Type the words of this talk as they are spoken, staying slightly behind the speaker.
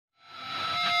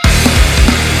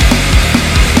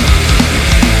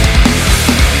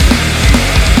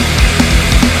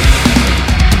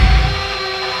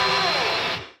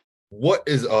What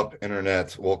is up,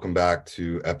 Internet? Welcome back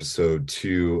to episode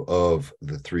 2 of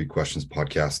the Three Questions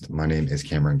podcast. My name is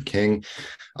Cameron King.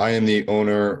 I am the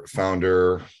owner,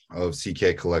 founder of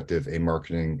CK Collective, a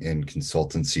marketing and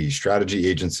consultancy strategy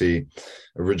agency.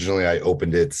 Originally, I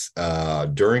opened it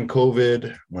during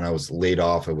COVID. When I was laid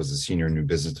off, I was a senior new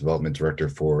business development director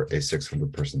for a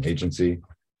 600-person agency.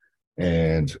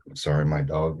 And sorry, my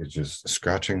dog is just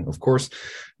scratching, of course.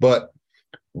 But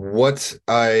what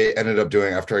I ended up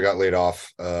doing after I got laid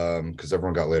off, because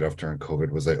everyone got laid off during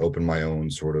COVID, was I opened my own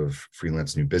sort of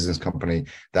freelance new business company.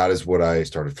 That is what I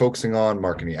started focusing on: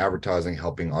 marketing, advertising,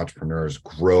 helping entrepreneurs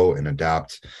grow and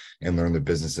adapt and learn their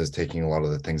businesses, taking a lot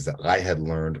of the things that I had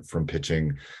learned from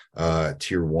pitching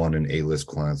tier 1 and A-list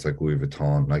clients like Louis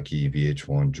Vuitton, Nike,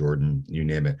 VH1, Jordan, you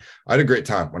name it. I had a great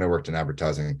time when I worked in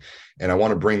advertising, and I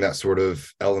want to bring that sort of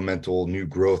elemental new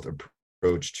growth approach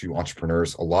to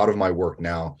entrepreneurs. A lot of my work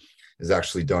now is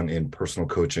actually done in personal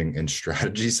coaching and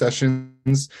strategy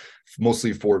sessions,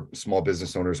 mostly for small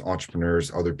business owners,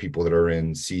 entrepreneurs, other people that are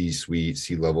in C-suite,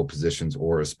 C-level positions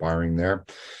or aspiring there.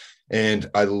 And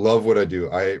I love what I do.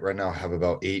 I right now have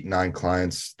about 8-9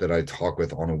 clients that I talk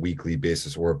with on a weekly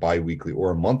basis or a bi-weekly or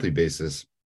a monthly basis.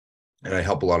 And I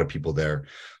help a lot of people there.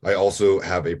 I also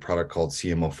have a product called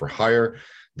CMO for Hire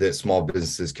that small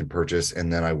businesses can purchase.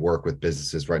 And then I work with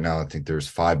businesses right now. I think there's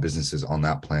 5 businesses on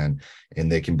that plan, and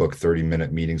they can book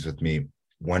 30-minute meetings with me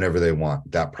whenever they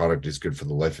want. That product is good for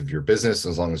the life of your business.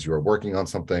 As long as you are working on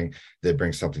something, they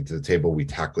bring something to the table. We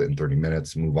tackle it in 30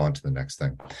 minutes, move on to the next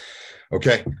thing.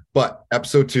 Okay. But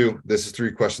episode 2, this is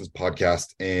Three Questions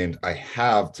podcast. And I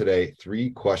have today 3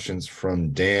 questions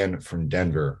from Dan from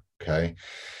Denver. Okay.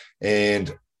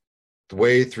 And the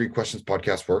way Three Questions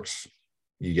podcast works,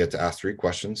 you get to ask 3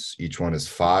 questions. Each one is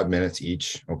 5 minutes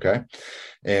each. Okay.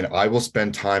 And I will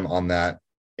spend time on that.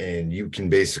 And you can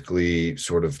basically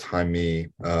sort of time me,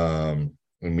 and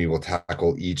we will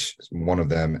tackle each one of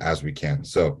them as we can.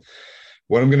 So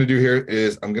what I'm going to do here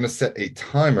is I'm going to set a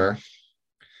timer,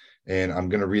 and I'm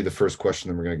going to read the first question,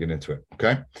 and we're going to get into it.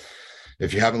 Okay.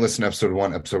 If you haven't listened to episode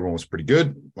 1 was pretty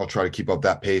good. I'll try to keep up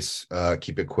that pace,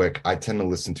 keep it quick. I tend to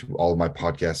listen to all of my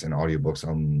podcasts and audiobooks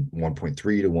on 1.3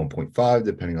 to 1.5,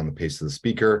 depending on the pace of the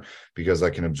speaker, because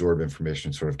I can absorb information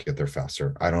and sort of get there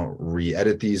faster. I don't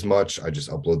re-edit these much. I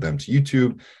just upload them to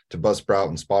YouTube, to Buzzsprout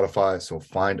and Spotify. So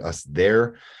find us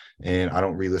there. And I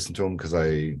don't re-listen to them because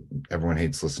everyone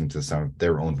hates listening to the sound of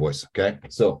their own voice. Okay.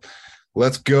 So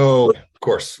let's go. Of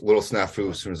course, a little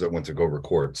snafu as soon as I went to go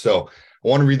record. So I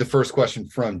want to read the first question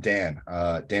from Dan.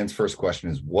 Dan's first question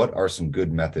is, what are some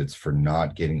good methods for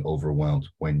not getting overwhelmed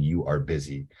when you are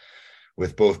busy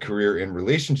with both career and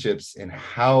relationships? And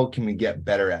how can we get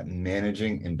better at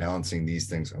managing and balancing these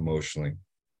things emotionally?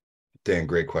 Dan,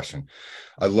 great question.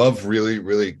 I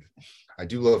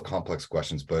do love complex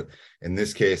questions, but in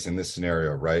this case, in this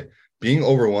scenario, right, being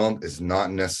overwhelmed is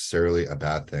not necessarily a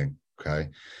bad thing. Okay.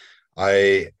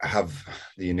 I have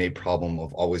the innate problem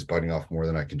of always biting off more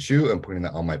than I can chew and putting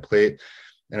that on my plate.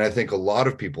 And I think a lot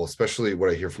of people, especially what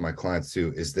I hear from my clients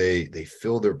too, is they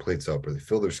fill their plates up or they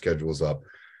fill their schedules up.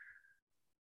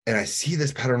 And I see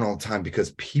this pattern all the time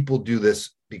because people do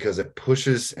this because it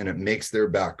pushes and it makes their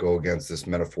back go against this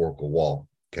metaphorical wall.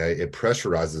 Okay. It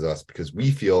pressurizes us because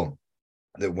we feel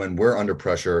that when we're under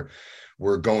pressure,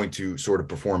 we're going to sort of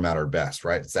perform at our best,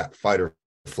 right? It's that fight or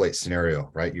flight scenario,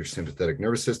 right? Your sympathetic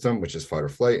nervous system, which is fight or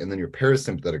flight, and then your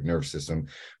parasympathetic nervous system,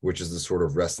 which is the sort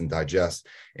of rest and digest.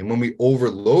 And when we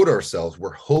overload ourselves,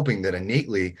 we're hoping that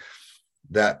innately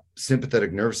that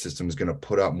sympathetic nervous system is going to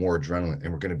put out more adrenaline,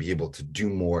 and we're going to be able to do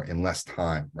more in less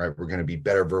time, right? We're going to be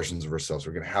better versions of ourselves.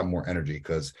 We're going to have more energy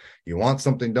because you want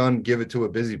something done, give it to a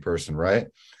busy person, right?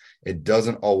 It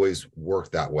doesn't always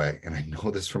work that way. And I know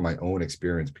this from my own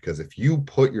experience, because if you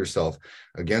put yourself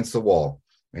against the wall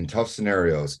in tough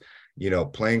scenarios,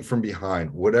 playing from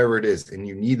behind, whatever it is, and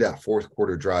you need that fourth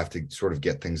quarter drive to sort of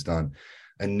get things done,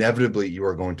 inevitably you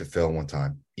are going to fail one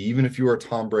time. Even if you are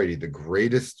Tom Brady, the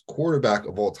greatest quarterback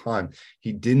of all time,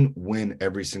 he didn't win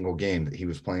every single game that he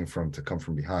was playing from to come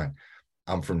from behind.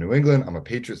 I'm from New England. I'm a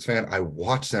Patriots fan. I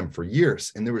watched them for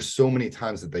years, and there were so many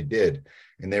times that they did,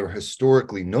 and they were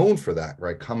historically known for that,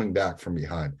 right? Coming back from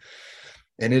behind.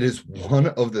 And it is one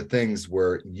of the things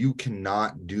where you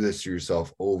cannot do this to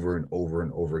yourself over and over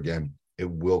and over again. It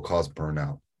will cause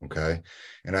burnout. Okay.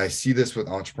 And I see this with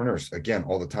entrepreneurs again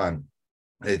all the time.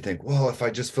 They think, well, if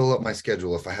I just fill up my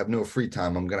schedule, if I have no free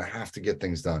time, I'm going to have to get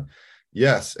things done.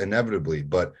 Yes, inevitably.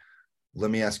 But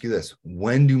let me ask you this.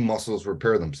 When do muscles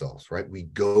repair themselves, right? We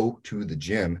go to the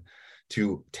gym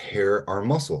to tear our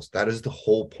muscles. That is the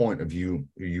whole point of you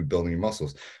building your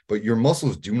muscles. But your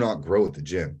muscles do not grow at the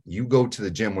gym. You go to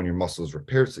the gym when your muscles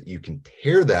repair so that you can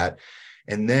tear that.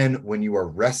 And then when you are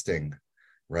resting,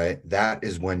 right, that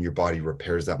is when your body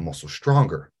repairs that muscle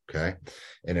stronger. Okay.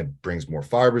 And it brings more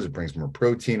fibers, it brings more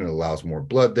protein, it allows more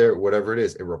blood there, whatever it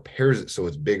is, it repairs it so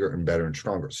it's bigger and better and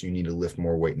stronger. So you need to lift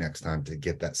more weight next time to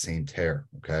get that same tear.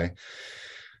 Okay.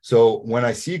 So when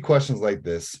I see questions like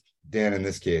this, Dan, in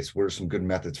this case, what are some good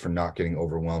methods for not getting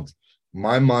overwhelmed?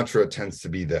 My mantra tends to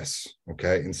be this.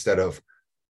 Okay. Instead of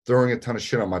throwing a ton of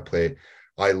shit on my plate,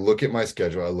 I look at my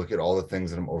schedule, I look at all the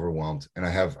things that I'm overwhelmed, and I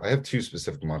have two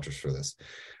specific mantras for this.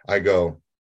 I go,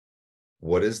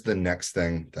 what is the next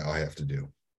thing that I have to do?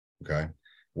 Okay.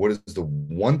 What is the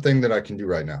one thing that I can do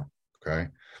right now? Okay.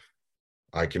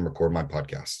 I can record my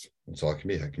podcast. That's all I can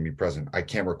be. I can be present. I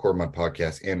can't record my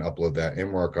podcast and upload that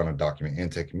and work on a document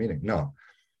and take a meeting. No,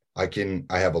 I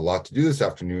have a lot to do this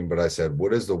afternoon, but I said,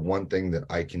 what is the one thing that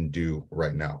I can do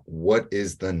right now? What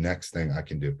is the next thing I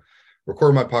can do?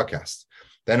 Record my podcast.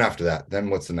 Then after that, then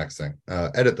what's the next thing?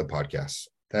 Edit the podcast,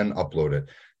 then upload it.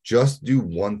 Just do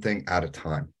one thing at a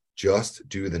time. Just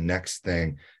do the next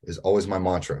thing is always my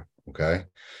mantra. Okay.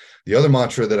 The other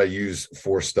mantra that I use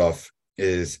for stuff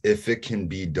is if it can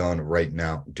be done right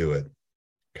now, do it.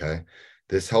 Okay.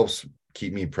 This helps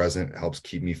keep me present, helps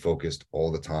keep me focused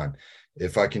all the time.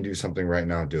 If I can do something right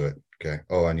now, do it. Okay.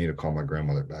 Oh, I need to call my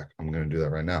grandmother back. I'm going to do that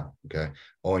right now. Okay.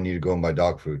 Oh, I need to go and buy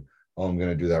dog food. Oh, I'm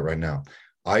going to do that right now.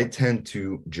 I tend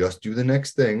to just do the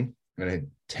next thing. And I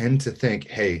tend to think,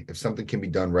 hey, if something can be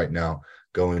done right now,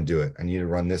 go and do it. I need to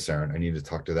run this errand. I need to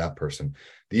talk to that person.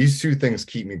 These two things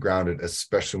keep me grounded,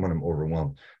 especially when I'm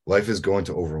overwhelmed. Life is going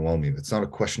to overwhelm you. It's not a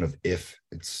question of if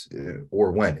it's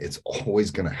or when. It's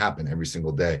always going to happen every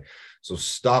single day. So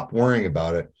stop worrying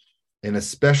about it. And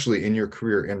especially in your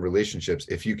career and relationships,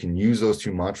 if you can use those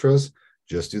two mantras,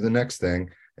 just do the next thing.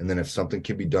 And then if something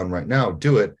can be done right now,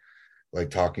 do it. Like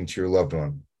talking to your loved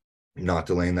one, not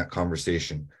delaying that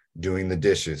conversation, doing the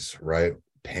dishes, right?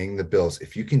 Paying the bills.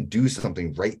 If you can do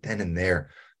something right then and there,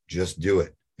 just do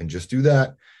it and just do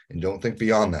that. And don't think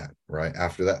beyond that, right?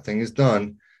 After that thing is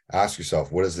done, ask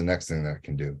yourself, what is the next thing that I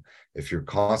can do? If you're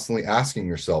constantly asking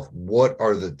yourself, what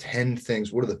are the 10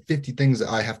 things? What are the 50 things that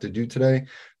I have to do today?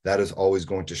 That is always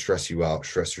going to stress you out,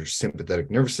 stress your sympathetic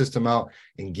nervous system out,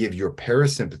 and give your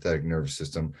parasympathetic nervous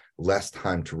system less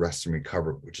time to rest and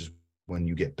recover, which is when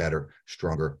you get better,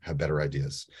 stronger, have better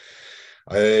ideas.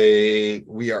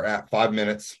 We are at 5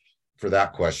 minutes for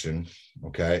that question.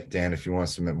 Okay, Dan, if you want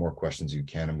to submit more questions, you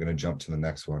can. I'm going to jump to the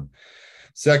next one.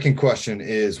 Second question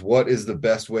is, what is the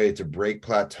best way to break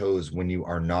plateaus when you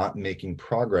are not making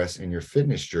progress in your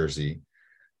fitness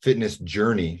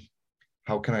journey?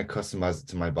 How can I customize it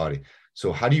to my body?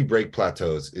 So how do you break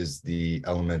plateaus is the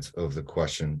element of the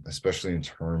question, especially in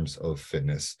terms of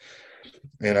fitness.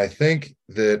 And I think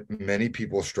that many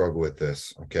people struggle with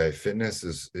this. Okay. Fitness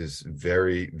is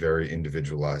very, very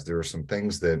individualized. There are some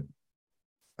things that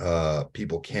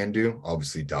people can do,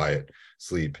 obviously diet,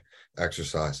 sleep,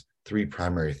 exercise, 3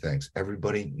 primary things.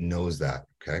 Everybody knows that.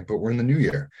 Okay. But we're in the new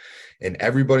year and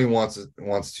everybody wants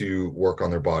to work on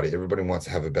their body. Everybody wants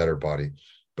to have a better body,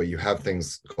 but you have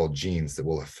things called genes that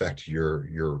will affect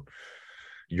your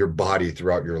body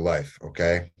throughout your life.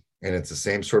 Okay. And it's the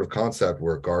same sort of concept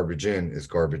where garbage in is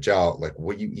garbage out. Like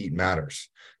what you eat matters,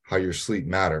 how your sleep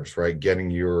matters, right? Getting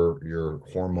your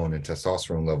hormone and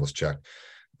testosterone levels checked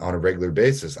on a regular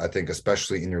basis. I think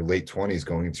especially in your late 20s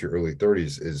going into your early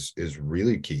 30s is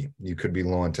really key. You could be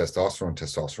low on testosterone.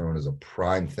 Testosterone is a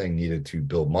prime thing needed to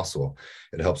build muscle.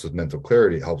 It helps with mental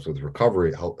clarity. It helps with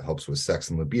recovery. It helps with sex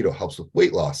and libido. Helps with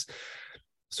weight loss.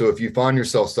 So if you find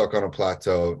yourself stuck on a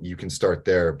plateau, you can start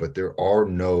there, but there are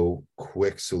no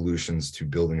quick solutions to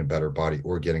building a better body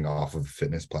or getting off of a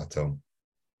fitness plateau.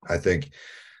 I think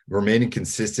remaining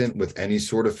consistent with any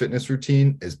sort of fitness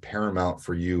routine is paramount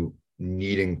for you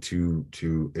needing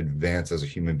to advance as a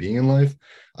human being in life.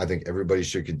 I think everybody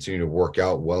should continue to work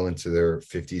out well into their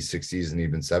 50s, 60s, and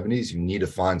even 70s. You need to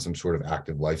find some sort of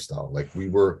active lifestyle. Like we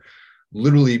were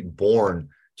literally born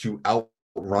to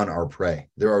outrun our prey.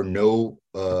 There are no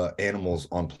animals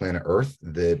on planet Earth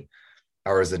that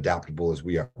are as adaptable as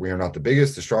we are. We are not the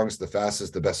biggest, the strongest, the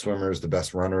fastest, the best swimmers, the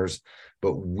best runners,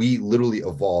 but we literally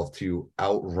evolved to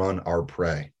outrun our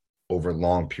prey over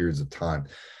long periods of time.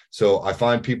 So I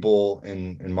find people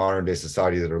in modern day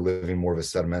society that are living more of a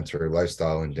sedentary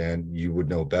lifestyle, and Dan, you would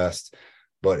know best.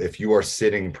 But if you are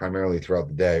sitting primarily throughout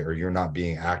the day, or you're not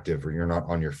being active, or you're not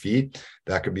on your feet,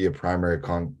 that could be a primary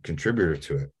contributor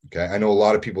to it. Okay. I know a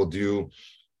lot of people do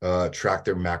track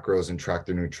their macros and track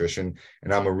their nutrition,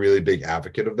 and I'm a really big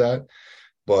advocate of that.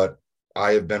 But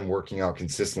I have been working out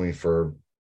consistently for,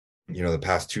 the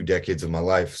past 2 decades of my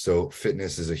life. So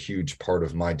fitness is a huge part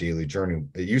of my daily journey.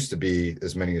 It used to be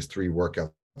as many as 3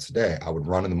 workouts a day. I would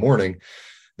run in the morning,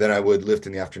 then I would lift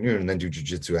in the afternoon, and then do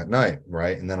jujitsu at night,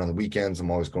 right? And then on the weekends,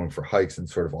 I'm always going for hikes and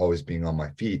sort of always being on my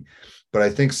feet. But I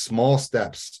think small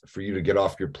steps for you to get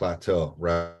off your plateau,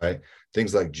 right?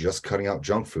 Things like just cutting out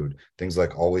junk food, things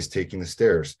like always taking the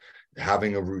stairs,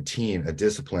 having a routine, a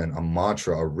discipline, a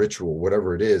mantra, a ritual,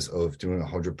 whatever it is, of doing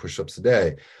 100 push-ups a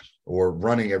day or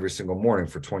running every single morning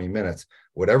for 20 minutes,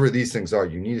 whatever these things are,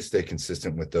 you need to stay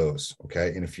consistent with those.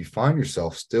 Okay. And if you find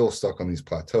yourself still stuck on these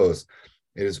plateaus,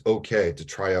 it is okay to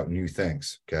try out new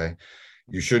things. Okay.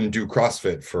 You shouldn't do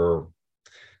CrossFit for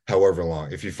however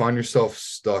long. If you find yourself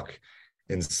stuck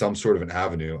in some sort of an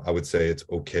avenue, I would say it's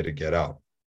okay to get out.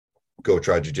 Go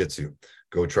try jujitsu.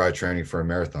 Go try training for a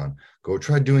marathon. Go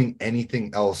try doing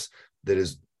anything else that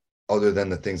is other than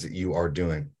the things that you are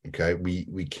doing. Okay.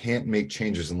 We can't make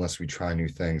changes unless we try new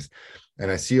things. And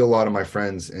I see a lot of my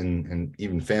friends and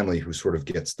even family who sort of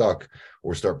get stuck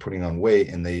or start putting on weight,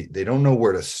 and they don't know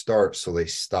where to start. So they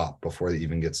stop before they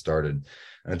even get started.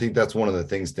 And I think that's one of the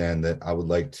things, Dan, that I would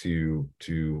like to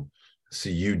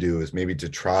see you do, is maybe to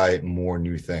try more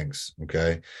new things.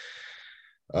 Okay.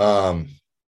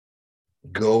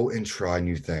 Go and try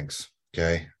new things.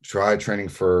 Okay. Try training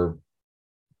for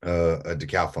a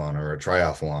decathlon or a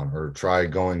triathlon, or try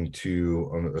going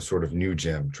to a sort of new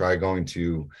gym, try going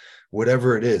to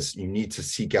whatever it is. You need to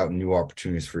seek out new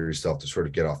opportunities for yourself to sort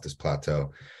of get off this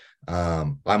plateau.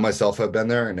 I myself have been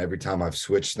there, and every time I've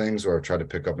switched things or I've tried to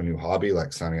pick up a new hobby,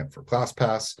 like signing up for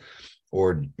ClassPass,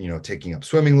 or taking up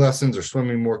swimming lessons, or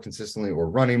swimming more consistently, or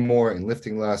running more and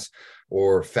lifting less,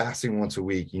 or fasting once a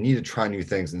week, you need to try new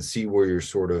things and see where you're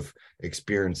sort of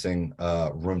experiencing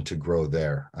room to grow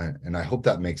there. And I hope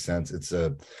that makes sense. It's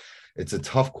a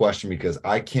tough question because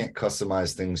I can't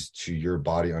customize things to your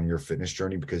body on your fitness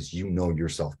journey, because you know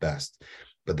yourself best.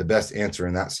 But the best answer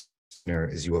in that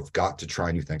scenario is you have got to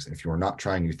try new things. And if you are not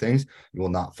trying new things, you will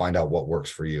not find out what works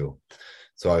for you.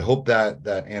 So I hope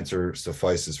that answer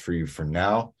suffices for you for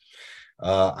now.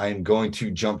 I'm going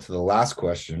to jump to the last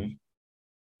question.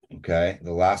 Okay.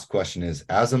 The last question is,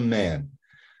 as a man,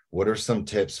 what are some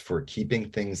tips for keeping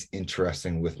things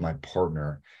interesting with my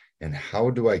partner, and how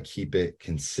do I keep it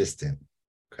consistent?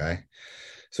 Okay.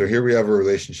 So here we have a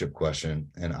relationship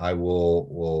question, and I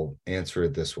will answer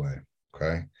it this way.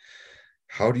 Okay.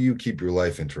 How do you keep your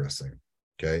life interesting?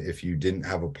 Okay. If you didn't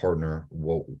have a partner,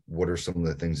 what are some of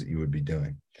the things that you would be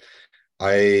doing?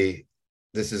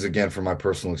 This is again from my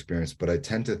personal experience, but I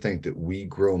tend to think that we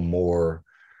grow more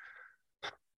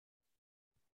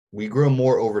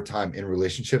over time in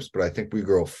relationships, but I think we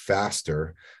grow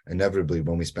faster inevitably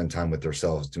when we spend time with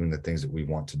ourselves doing the things that we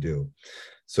want to do.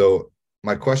 So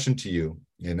my question to you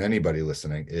and anybody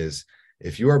listening is,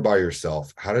 if you are by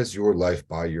yourself, how does your life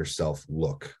by yourself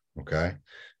look? Okay.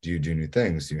 Do you do new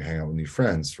things? Do you hang out with new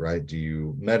friends, right? Do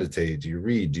you meditate? Do you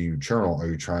read? Do you journal? Are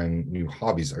you trying new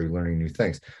hobbies? Are you learning new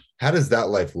things? How does that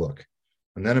life look?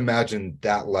 And then imagine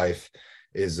that life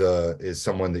is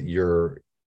someone that you're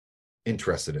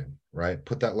interested in, right?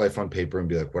 Put that life on paper and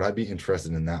be like, would I be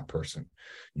interested in that person?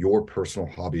 Your personal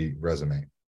hobby resume.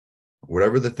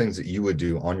 Whatever the things that you would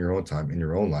do on your own time in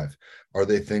your own life, are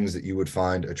they things that you would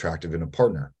find attractive in a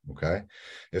partner? Okay.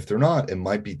 If they're not, it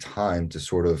might be time to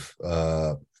sort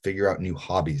of figure out new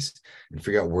hobbies and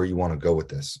figure out where you want to go with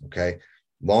this. Okay.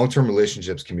 Long-term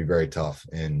relationships can be very tough.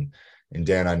 And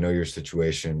Dan, I know your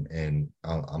situation, and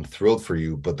I'm thrilled for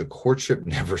you, but the courtship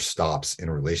never stops in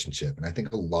a relationship. And I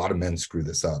think a lot of men screw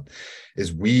this up,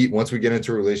 is once we get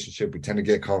into a relationship, we tend to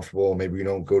get comfortable. Maybe we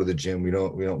don't go to the gym. We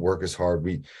don't work as hard.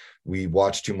 We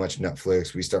watch too much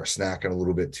Netflix. We start snacking a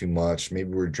little bit too much. Maybe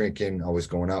we're drinking, always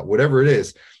going out, whatever it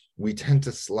is. We tend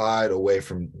to slide away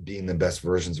from being the best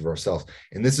versions of ourselves.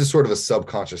 And this is sort of a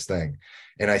subconscious thing.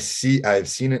 And I've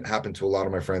seen it happen to a lot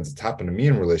of my friends. It's happened to me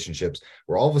in relationships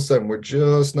where all of a sudden we're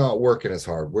just not working as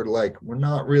hard. We're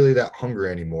not really that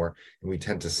hungry anymore. And we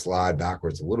tend to slide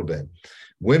backwards a little bit.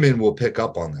 Women will pick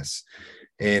up on this.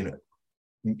 And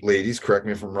ladies, correct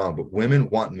me if I'm wrong, but women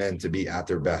want men to be at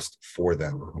their best for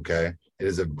them. Okay. It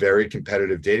is a very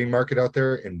competitive dating market out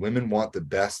there, and women want the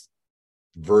best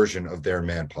version of their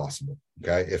man possible.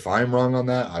 Okay. If I'm wrong on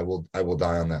that, I will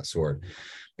die on that sword.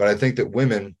 But I think that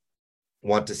women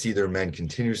want to see their men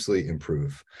continuously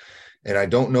improve. And I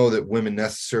don't know that women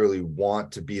necessarily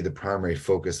want to be the primary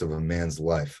focus of a man's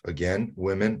life. Again,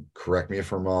 women, correct me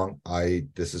if I'm wrong.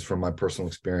 This is from my personal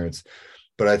experience,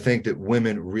 But I think that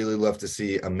women really love to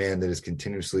see a man that is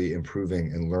continuously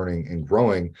improving and learning and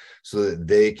growing so that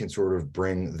they can sort of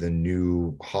bring the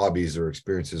new hobbies or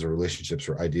experiences or relationships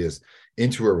or ideas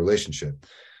into a relationship.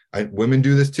 Women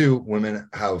do this too. Women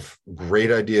have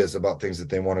great ideas about things that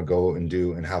they want to go and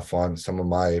do and have fun. Some of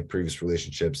my previous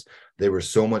relationships, they were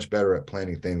so much better at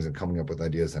planning things and coming up with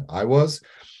ideas than I was.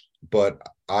 But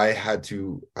I had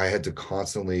to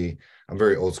constantly, I'm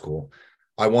very old school.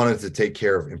 I wanted to take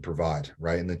care of and provide,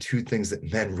 right? And the two things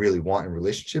that men really want in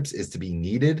relationships is to be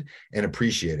needed and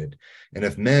appreciated. And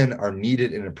if men are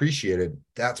needed and appreciated,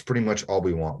 that's pretty much all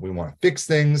we want. We want to fix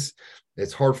things.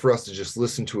 It's hard for us to just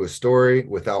listen to a story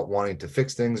without wanting to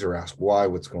fix things or ask why,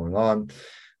 what's going on.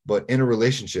 But in a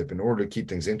relationship, in order to keep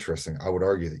things interesting, I would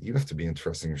argue that you have to be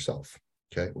interesting yourself.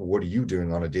 Okay, what are you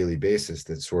doing on a daily basis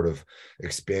that's sort of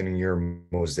expanding your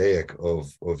mosaic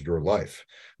of your life?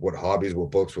 What hobbies,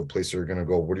 what books, what places are going to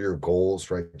go? What are your goals,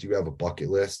 right? Do you have a bucket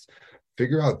list?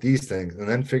 Figure out these things and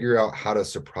then figure out how to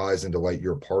surprise and delight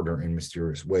your partner in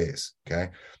mysterious ways. Okay,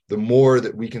 the more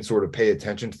that we can sort of pay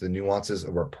attention to the nuances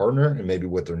of our partner and maybe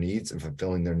what their needs and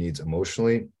fulfilling their needs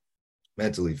emotionally,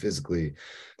 mentally, physically,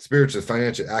 spiritually,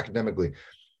 financially, academically,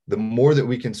 the more that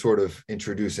we can sort of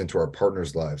introduce into our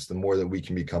partners' lives, the more that we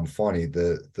can become funny.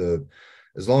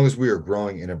 As long as we are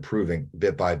growing and improving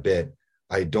bit by bit,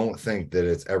 I don't think that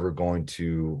it's ever going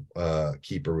to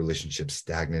keep a relationship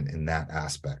stagnant in that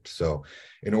aspect. So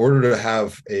in order to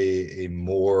have a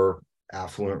more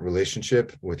affluent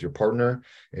relationship with your partner,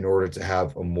 in order to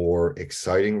have a more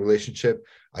exciting relationship,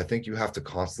 I think you have to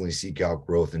constantly seek out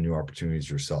growth and new opportunities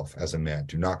yourself as a man.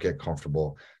 Do not get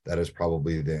comfortable. That is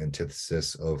probably the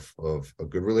antithesis of a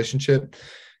good relationship.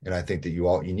 And I think that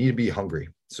you need to be hungry.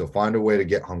 So find a way to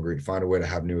get hungry, find a way to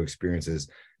have new experiences,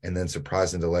 and then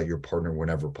surprise and delight your partner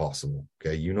whenever possible.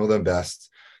 Okay. You know them best.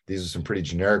 These are some pretty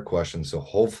generic questions. So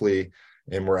hopefully,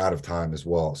 and we're out of time as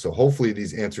well. So hopefully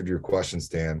these answered your questions,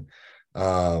 Dan.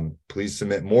 Please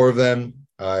submit more of them.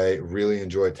 I really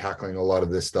enjoy tackling a lot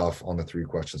of this stuff on the 3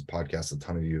 Questions podcast. A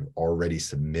ton of you have already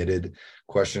submitted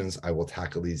questions. I will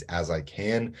tackle these as I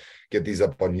can. Get these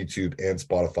up on YouTube and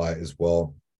Spotify as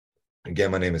well.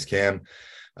 Again, my name is Cam,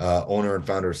 owner and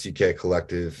founder of CK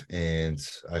Collective, and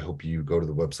I hope you go to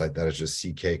the website. That is just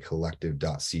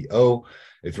ckcollective.co.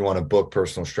 If you want to book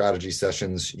personal strategy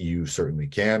sessions, you certainly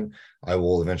can. I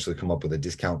will eventually come up with a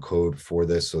discount code for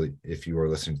this. So if you are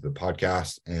listening to the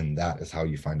podcast, and that is how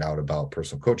you find out about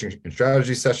personal coaching and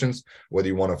strategy sessions, whether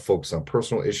you want to focus on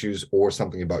personal issues or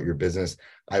something about your business,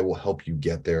 I will help you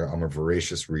get there. I'm a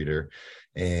voracious reader.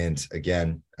 And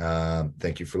again,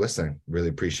 thank you for listening. Really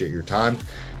appreciate your time,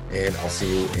 and I'll see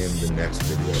you in the next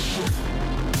video.